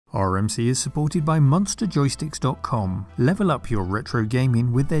RMC is supported by MonsterJoysticks.com. Level up your retro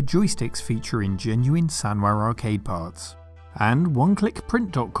gaming with their joysticks featuring genuine Sanwa arcade parts. And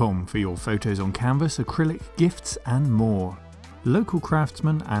OneClickPrint.com for your photos on canvas, acrylic, gifts and more. Local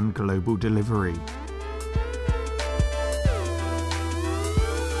craftsmen and global delivery.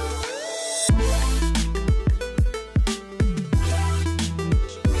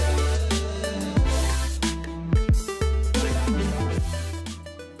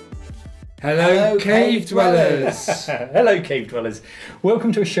 Hello, Cave Dwellers! Hello, Cave Dwellers.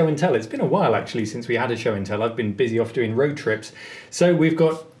 Welcome to a show and tell. It's been a while actually since we had a show and tell. I've been busy off doing road trips. So we've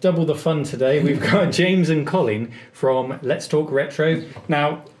got double the fun today. We've got James and Colin from Let's Talk Retro.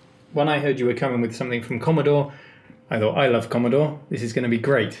 Now, when I heard you were coming with something from Commodore, I thought, I love Commodore. This is going to be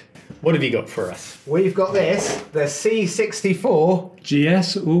great. What have you got for us? We've got this, the C64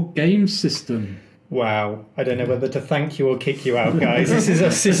 GS or Game System. Wow, I don't know whether to thank you or kick you out, guys. This is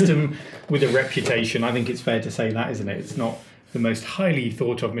a system with a reputation. I think it's fair to say that, isn't it? It's not the most highly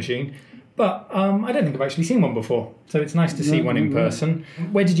thought of machine, but I don't think I've actually seen one before. So it's nice to see one in person.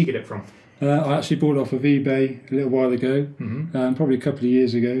 Where did you get it from? I actually bought it off of eBay a little while ago, probably a couple of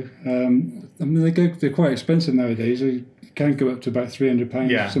years ago. I mean, they're quite expensive nowadays. They can go up to about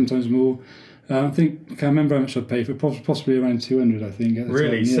 £300, sometimes more. I can't remember how much I paid for. Possibly around 200, I think. At the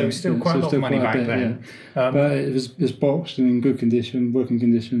really? time. So still quite a lot of money back then. Yeah. But it was boxed and in good condition, working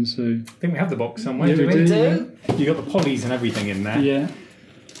condition. So I think we have the box somewhere. Yeah, we do. You got the polys and everything in there. Yeah.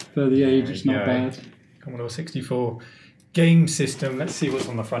 For the age, it's not bad. Commodore 64 game system. Let's see what's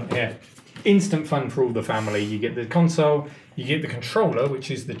on the front here. Instant fun for all the family. You get the console. You get the controller,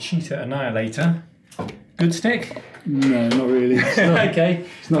 which is the Cheetah Annihilator. Good stick? No, not really. It's not, okay.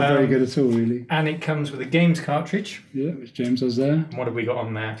 It's not very good at all, really. And it comes with a games cartridge. Yeah, which James has there. And what have we got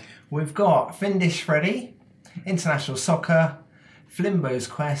on there? We've got Findish Freddy, International Soccer, Flimbo's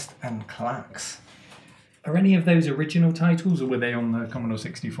Quest, and Clax. Are any of those original titles, or were they on the Commodore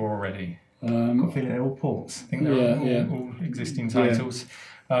 64 already? I've got a feeling they're all ports. I think they're all existing titles.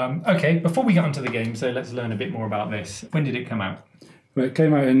 Yeah. Okay, before we get onto the game, so let's learn a bit more about this. When did it come out? Well, it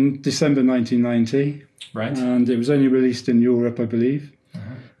came out in December 1990. Right. And it was only released in Europe, I believe.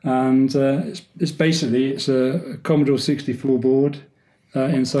 And it's a Commodore 64 board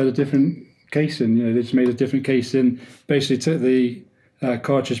inside a different casing. You know, they just made a different casing. Basically, took the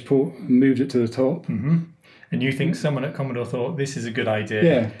cartridge port and moved it to the top. And you think someone at Commodore thought this is a good idea?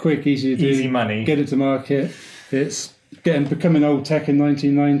 Yeah, quick, easy to do. Easy money. Get it to market. It's becoming old tech in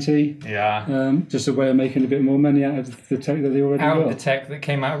 1990. Yeah. Just a way of making a bit more money out of the tech that they already got. Out of the tech that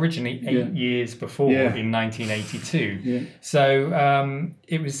came out originally 8 years before in 1982. Yeah. So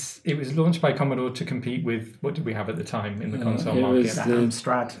it was launched by Commodore to compete with, what did we have at the time in the console market? It was the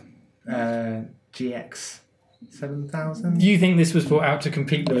Amstrad GX 7000. Do you think this was brought out to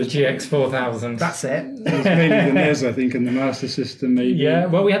compete with the GX 4000? That's it. It was mainly the NES, I think, and the Master System, maybe. Yeah,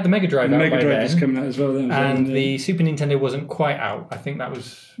 well, we had the Mega Drive the out Mega by Drive then. was coming out as well then. And the Super Nintendo wasn't quite out. I think that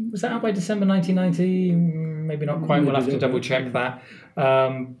was that out by December 1990? Maybe not quite. We'll have to double check that.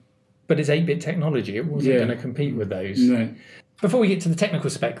 But it's 8-bit technology. It wasn't going to compete with those. No. Before we get to the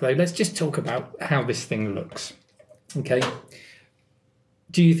technical spec, though, let's just talk about how this thing looks. Okay.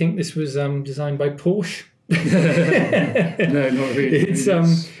 Do you think this was designed by Porsche? No, not really. It's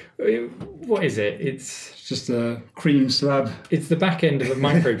what is it? It's just a cream slab. It's the back end of a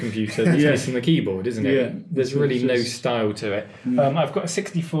microcomputer that's missing the keyboard, isn't it? Yeah. There's really no style to it. I've got a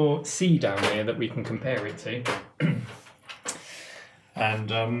 64C down here that we can compare it to.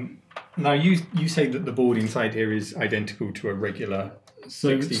 And now you say that the board inside here is identical to a regular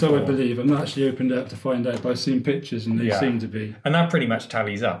 64. So I believe. I've not actually opened it up to find out, but I've seen pictures and they seem to be. And that pretty much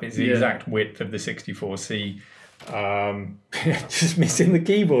tallies up. It's the exact width of the 64C. Just missing the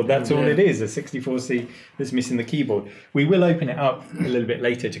keyboard. That's all it is, a 64C that's missing the keyboard. We will open it up a little bit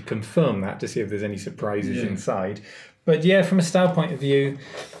later to confirm that, to see if there's any surprises inside. But yeah, from a style point of view,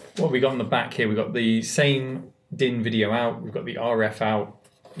 what have we got on the back here? We've got the same DIN video out. We've got the RF out.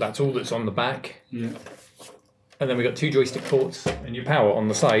 That's all that's on the back. Yeah. And then we've got 2 joystick ports and your power on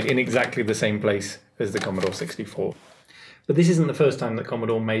the side in exactly the same place as the Commodore 64. But this isn't the first time that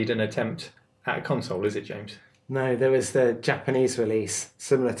Commodore made an attempt at a console, is it, James? No, there was the Japanese release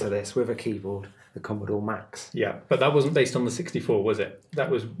similar to this with a keyboard, the Commodore Max. Yeah, but that wasn't based on the 64, was it?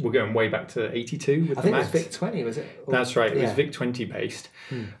 We're going way back to 82 with the Max. I think it was VIC-20, was it? That's right, it was VIC-20 based.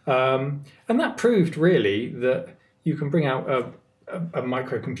 And that proved really that you can bring out a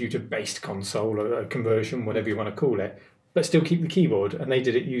microcomputer-based console, or a conversion, whatever you want to call it, but still keep the keyboard. And they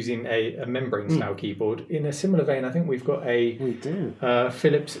did it using a membrane-style keyboard. In a similar vein, I think we've got a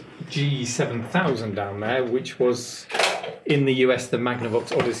Philips G7000 down there, which was in the US the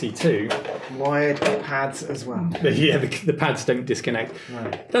Magnavox Odyssey 2. Wired pads as well. Yeah, the pads don't disconnect.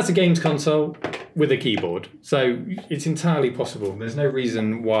 Right. That's a games console with a keyboard, so it's entirely possible. There's no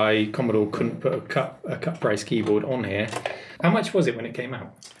reason why Commodore couldn't put a cut price keyboard on here. How much was it when it came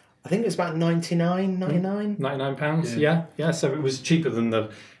out? I think it was about 99. £99, yeah. So it was cheaper than the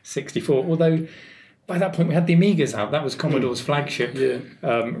 64, although by that point we had the Amigas out. That was Commodore's flagship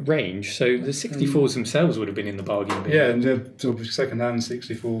range, so the 64s themselves would have been in the bargain bin. Yeah, and the sort of second-hand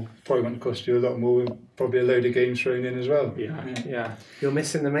 64 probably wouldn't cost you a lot more, with probably a load of games thrown in as well. Yeah. You're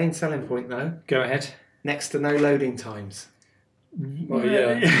missing the main selling point though. Go ahead. Next to no loading times. Well,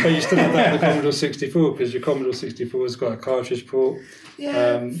 yeah, but you still have that with the Commodore 64 because your Commodore 64 has got a cartridge port.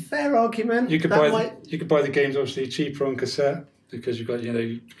 Yeah, fair argument. You could buy the games obviously cheaper on cassette because you've got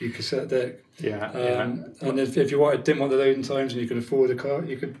your cassette deck. And if you didn't want the loading times and you could afford a cart,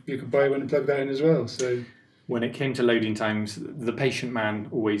 you could buy one and plug that in as well. So when it came to loading times, the patient man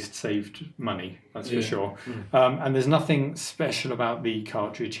always saved money. That's for sure. And there's nothing special about the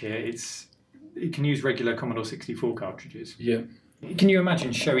cartridge here. It can use regular Commodore 64 cartridges. Yeah. Can you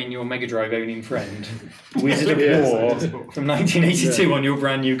imagine showing your Mega Drive owning friend Wizard of War from 1982 on your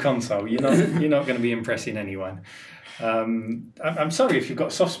brand new console? You're not going to be impressing anyone. I'm sorry if you've got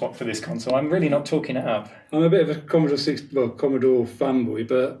a soft spot for this console. I'm really not talking it up. I'm a bit of a Commodore fanboy,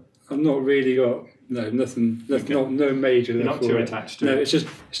 but I've not really got no major. You're not too attached to it. No, it's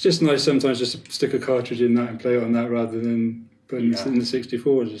just nice sometimes just to stick a cartridge in that and play it on that rather than putting it in the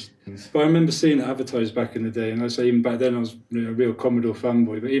 64. But I remember seeing it advertised back in the day, and I say even back then I was a real Commodore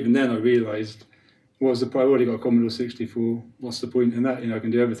fanboy. But even then I realised, I've already got a Commodore 64. What's the point in that? I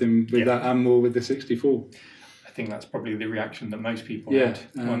can do everything with that and more with the 64. I think that's probably the reaction that most people had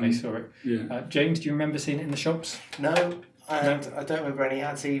when they saw it. Yeah. James, do you remember seeing it in the shops? No, I don't remember any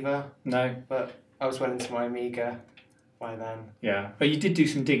ads either. No. But I was well into my Amiga by then. Yeah, but you did do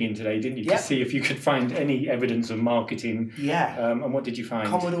some digging today, didn't you, to see if you could find any evidence of marketing? Yeah. And what did you find?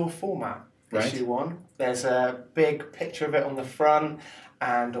 Commodore format, issue 1. There's a big picture of it on the front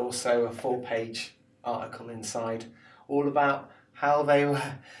and also a 4-page article inside, all about how they were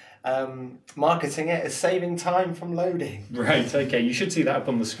marketing it as saving time from loading. Right, okay, you should see that up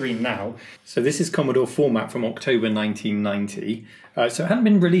on the screen now. So this is Commodore format from October 1990. So it hadn't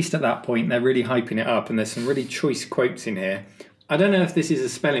been released at that point. They're really hyping it up, and there's some really choice quotes in here. I don't know if this is a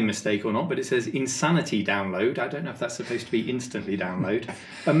spelling mistake or not, but it says insanity download. I don't know if that's supposed to be instantly download.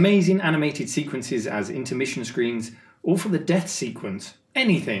 Amazing animated sequences as intermission screens, all for the death sequence.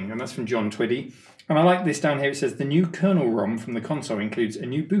 Anything, and that's from John Twiddy. And I like this down here. It says the new kernel ROM from the console includes a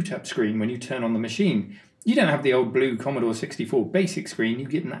new boot up screen when you turn on the machine. You don't have the old blue Commodore 64 basic screen. You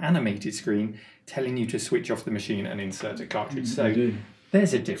get an animated screen telling you to switch off the machine and insert a cartridge. So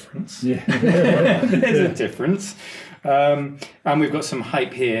there's a difference. Yeah. There's a difference. And we've got some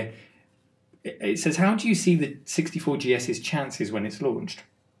hype here. It says, how do you see the 64GS's chances when it's launched?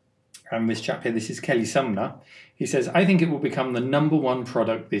 And this chap here, this is Kelly Sumner. He says, I think it will become the #1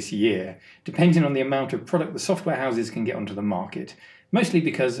 product this year, depending on the amount of product the software houses can get onto the market. Mostly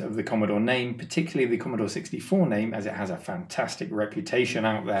because of the Commodore name, particularly the Commodore 64 name, as it has a fantastic reputation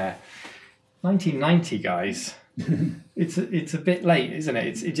out there. 1990, guys. It's a bit late, isn't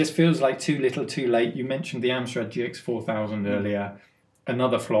it? It just feels like too little, too late. You mentioned the Amstrad GX4000 earlier.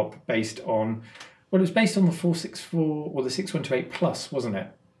 Another flop based on, well, it was based on the 464 or the 6128 Plus, wasn't it?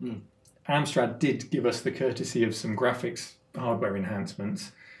 Amstrad did give us the courtesy of some graphics hardware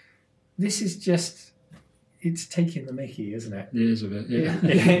enhancements. This is just, it's taking the mickey, isn't it? It is a bit, yeah.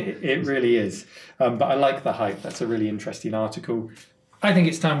 It really is. But I like the hype. That's a really interesting article. I think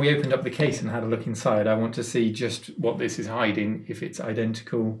it's time we opened up the case and had a look inside. I want to see just what this is hiding, if it's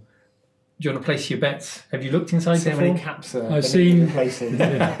identical. Do you want to place your bets? Have you looked inside before? How many caps are I've seen places?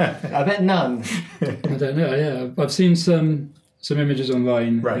 I bet none. I don't know. Yeah, I've seen some images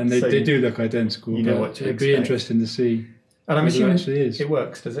online, right, and they do look identical. You know what to it'd be interesting to see. And I'm assuming actually is. It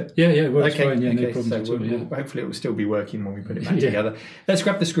works, does it? Yeah, it works okay, fine. Yeah, okay, no problem at all. Hopefully it will still be working when we put it back together. Let's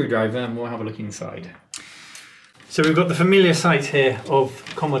grab the screwdriver and we'll have a look inside. So we've got the familiar sight here of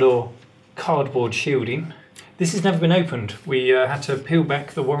Commodore cardboard shielding. This has never been opened. We had to peel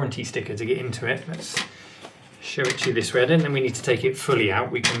back the warranty sticker to get into it. Let's show it to you this way. I don't think we need to take it fully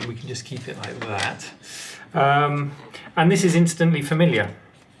out. We can just keep it like that. And this is instantly familiar.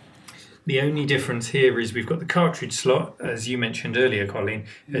 The only difference here is we've got the cartridge slot, as you mentioned earlier, Colin,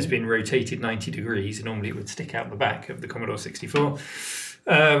 has been rotated 90 degrees. Normally it would stick out the back of the Commodore 64. We've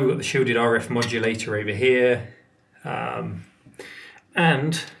got the shielded RF modulator over here.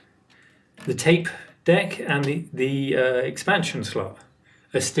 And the tape deck and the expansion slot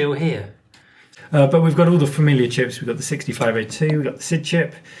are still here. But we've got all the familiar chips. We've got the 6502, we've got the SID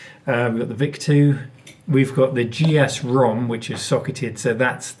chip, we've got the VIC-2, we've got the GS-ROM, which is socketed, so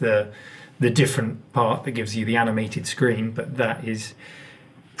that's the different part that gives you the animated screen, but that is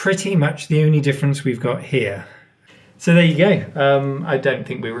pretty much the only difference we've got here. So there you go. I don't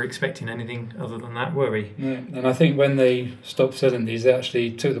think we were expecting anything other than that, were we? Yeah. And I think when they stopped selling these, they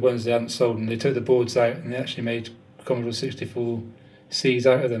actually took the ones they hadn't sold and they took the boards out and they actually made Commodore 64Cs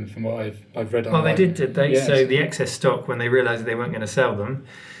out of them, from what I've read online. Well, they did they? Yeah, so the excess stock, when they realised they weren't going to sell them,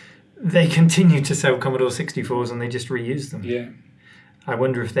 they continued to sell Commodore 64s and they just reused them. Yeah. I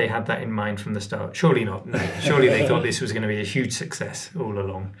wonder if they had that in mind from the start. Surely not. No. Surely they thought this was going to be a huge success all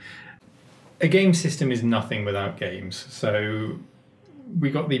along. A game system is nothing without games. So we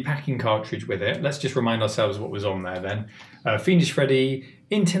got the packing cartridge with it. Let's just remind ourselves what was on there then. Fiendish Freddy,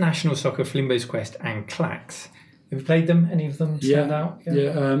 International Soccer, Flimbo's Quest, and Clax. Have you played them? Any of them stand out?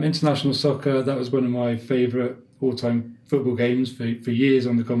 Yeah. International Soccer, that was one of my favourite all-time football games for years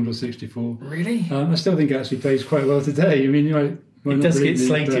on the Commodore 64. Really? I still think it actually plays quite well today. I mean, it does get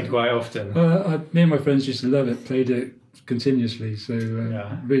slated quite often. Me and my friends used to love it, played it continuously, so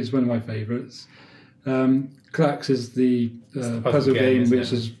it's one of my favourites. Clax is the puzzle game which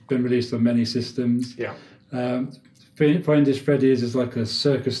has been released on many systems. Yeah. Fiendish Freddy is like a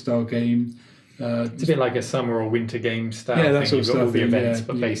circus style game. It's a bit like a summer or winter game style thing. You've got all the events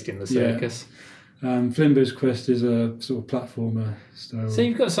but based in the circus. Flimbo's Quest is a sort of platformer style. So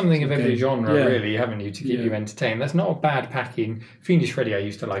you've got something of every genre, really, haven't you, to keep you entertained? That's not a bad packing. Fiendish Freddy I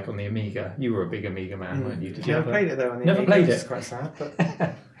used to like on the Amiga. You were a big Amiga man, weren't you? Did you never played it though on the Never Amiga. played it. It's quite sad, but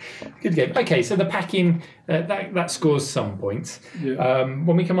good game. Okay, so the packing that scores some points. Yeah.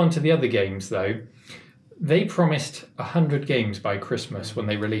 When we come on to the other games, though, they promised 100 games by Christmas when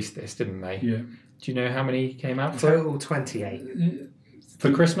they released this, didn't they? Yeah. Do you know how many came out for total 28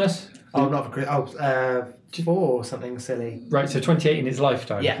 for Christmas? Oh, not for Christmas. 4 or something silly. Right, so 28 in its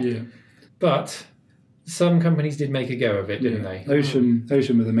lifetime. Yeah. But some companies did make a go of it, didn't they? Ocean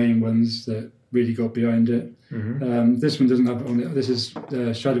were the main ones that really got behind it. Mm-hmm. This one doesn't have it on it. This is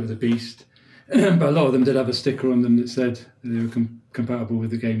Shadow of the Beast. But a lot of them did have a sticker on them that said they were compatible with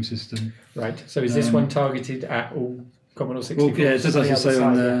the game system. Right, so is this one targeted at all Commodore 64? Well, yeah, it does actually say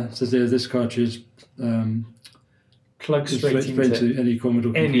on there, it says this cartridge plugs straight into any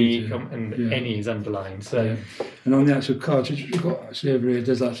Commodore computer. Any is underlined. So, and on the actual cartridge we've got actually over here, it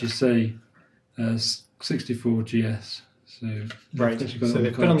does actually say 64GS. So right, so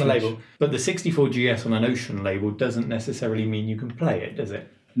they put on the label, but the 64GS on an Ocean label doesn't necessarily mean you can play it, does it?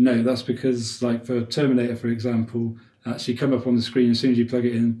 No, that's because, like for Terminator, for example, actually come up on the screen as soon as you plug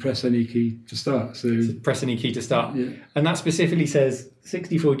it in, press any key to start. So press any key to start, and that specifically says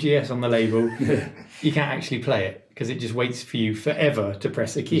 64GS on the label. You can't actually play it because it just waits for you forever to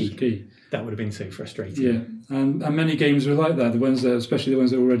press a key. That would have been so frustrating. Yeah, and many games are like that. The ones that, especially the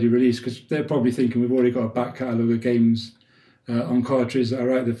ones that are already released, because they're probably thinking we've already got a back catalogue of games on cartridges that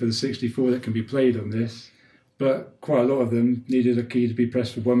are out there for the 64 that can be played on this. But quite a lot of them needed a key to be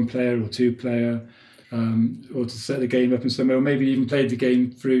pressed for 1 player or 2 player, or to set the game up in some way, or maybe even played the game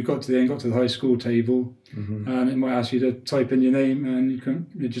through, got to the end, got to the high score table, and it might ask you to type in your name, and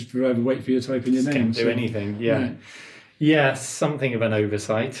you just forever wait for you to type in your name. Can't do anything. Yeah, something of an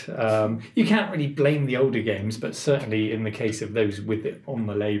oversight. You can't really blame the older games, but certainly in the case of those with it on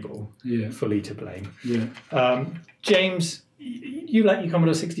the label, fully to blame. Yeah. James, you like your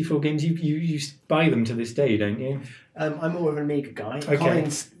Commodore 64 games. You buy them to this day, don't you? I'm more of an Amiga guy. Okay.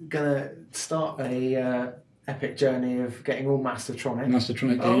 Colin's gonna start a epic journey of getting all Mastertronic.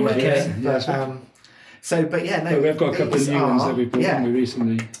 Mastertronic games. Oh, okay. Yeah, But we've got a couple of new ones that we bought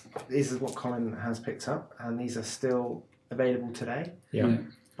recently. These are what Colin has picked up, and these are still available today. Yeah.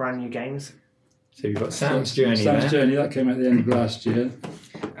 Brand new games. So you've got Sam's Journey Sam's Journey, that came out at the end of last year.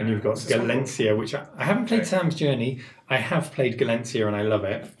 And you've got Galencia, which I haven't played Sam's Journey. I have played Galencia and I love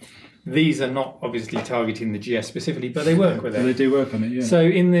it. These are not obviously targeting the GS specifically, but they work with it. They do work on it, yeah. So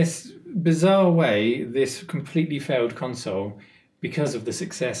in this bizarre way, this completely failed console, because of the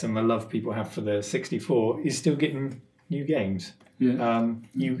success and the love people have for the 64, is still getting new games. Yeah.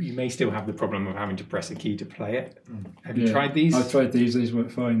 You may still have the problem of having to press a key to play it. Have you tried these? I've tried these. These work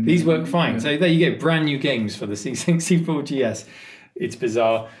fine. These work fine. So there you go. Brand new games for the C64 GS. It's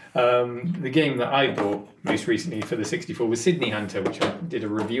bizarre. The game that I bought most recently for the 64 was Sydney Hunter, which I did a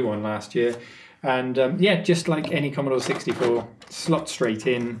review on last year. And just like any Commodore 64, slot straight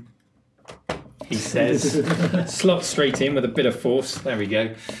in. He says, slot straight in with a bit of force. There we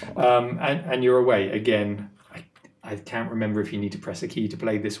go. And you're away again. I can't remember if you need to press a key to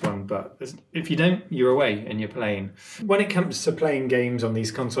play this one, but if you don't, you're away and you're playing. When it comes to playing games on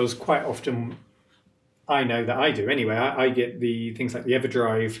these consoles, quite often I know that I do anyway. I get the things like the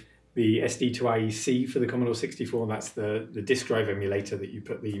EverDrive, the SD2IEC for the Commodore 64. That's the disk drive emulator that you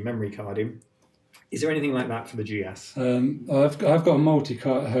put the memory card in. Is there anything like that for the GS? I've got a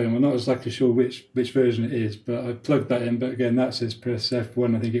multi-cart at home. I'm not exactly sure which version it is, but I plugged that in. But again, that says press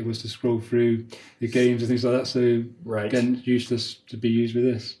F1. I think it was to scroll through the games and things like that. So again, useless to be used with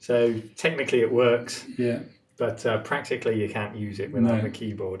this. So technically it works. Yeah. But practically you can't use it without the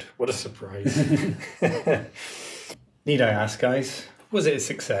keyboard. What a surprise. Need I ask, guys, was it a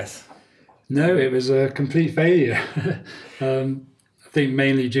success? No, it was a complete failure. I think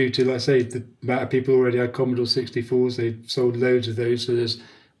mainly due to, like I say, the amount of people already had Commodore 64s. They sold loads of those, so there's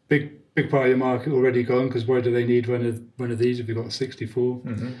big part of the market already gone, because why do they need one of these if you've got a 64?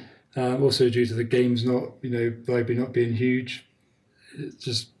 Also due to the games not, library not being huge, it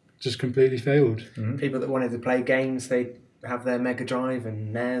just completely failed. People that wanted to play games, they'd have their Mega Drive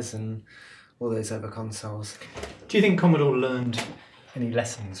and NES and all those other consoles. Do you think Commodore learned any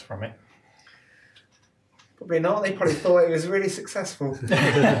lessons from it? Probably not. They probably thought it was really successful.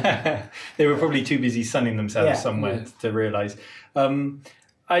 They were probably too busy sunning themselves somewhere to realise.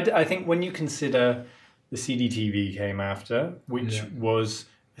 I think when you consider the CD-TV came after, which was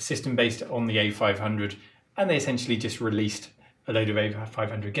a system based on the A500, and they essentially just released a load of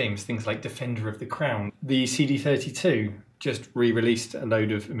A500 games, things like Defender of the Crown. The CD32 just re-released a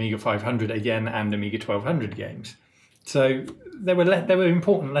load of Amiga 500 again and Amiga 1200 games. So there were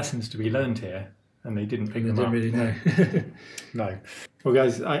important lessons to be learned here. And they didn't pick them up. Really know. No. Well,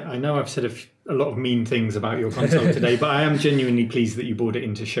 guys, I know I've said a lot of mean things about your console today, but I am genuinely pleased that you brought it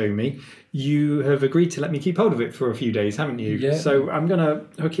in to show me. You have agreed to let me keep hold of it for a few days, haven't you? Yeah. So I'm going to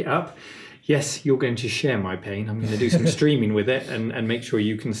hook it up. Yes, you're going to share my pain. I'm going to do some streaming with it and make sure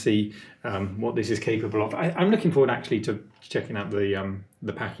you can see what this is capable of. I'm looking forward actually to checking out the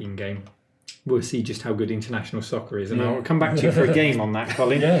packing game. We'll see just how good international soccer is, and I'll come back to you for a game on that,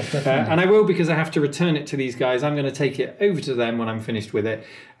 Colin. Yeah, definitely. And I will, because I have to return it to these guys. I'm going to take it over to them when I'm finished with it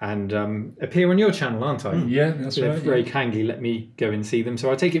and appear on your channel, aren't I? Yeah, that's right. They've very kindly let me go and see them, so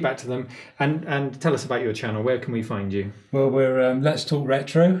I'll take it back to them. And tell us about your channel. Where can we find you? Well, we're Let's Talk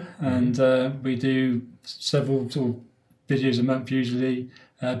Retro, and we do several sort of videos a month usually.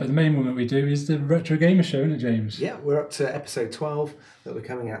 But the main one that we do is the Retro Gamer Show, isn't it, James? Yeah, we're up to episode 12 that we're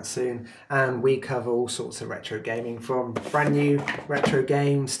coming out soon, and we cover all sorts of retro gaming, from brand new retro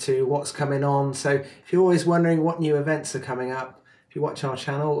games to what's coming on. So if you're always wondering what new events are coming up, if you watch our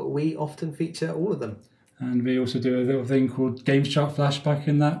channel, we often feature all of them. And we also do a little thing called Games Chart Flashback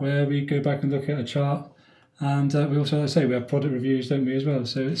in that, where we go back and look at a chart. And we also, as I say, we have product reviews, don't we, as well?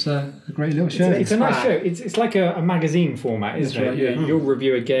 So it's a great little show. It's a nice show. It's like a magazine format, isn't it? Right, yeah. You'll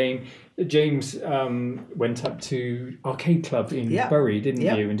review a game. James went up to Arcade Club in Bury, didn't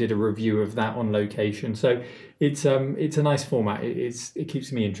you, and did a review of that on location. So it's a nice format. It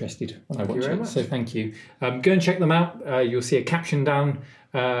keeps me interested when I watch it. So thank you. Go and check them out. You'll see a caption down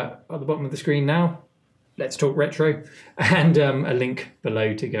at the bottom of the screen now. Let's Talk Retro, and a link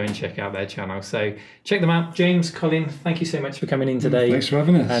below to go and check out their channel. So check them out. James, Colin, thank you so much for coming in today. Thanks for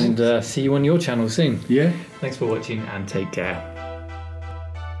having us. And see you on your channel soon. Yeah. Thanks for watching, and take care.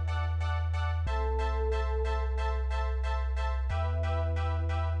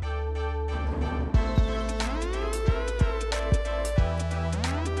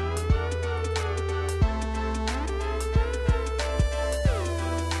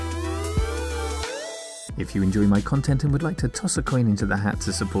 If you enjoy my content and would like to toss a coin into the hat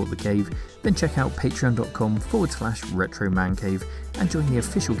to support the cave, then check out patreon.com/retromancave and join the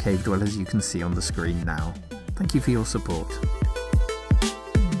official cave dwellers you can see on the screen now. Thank you for your support.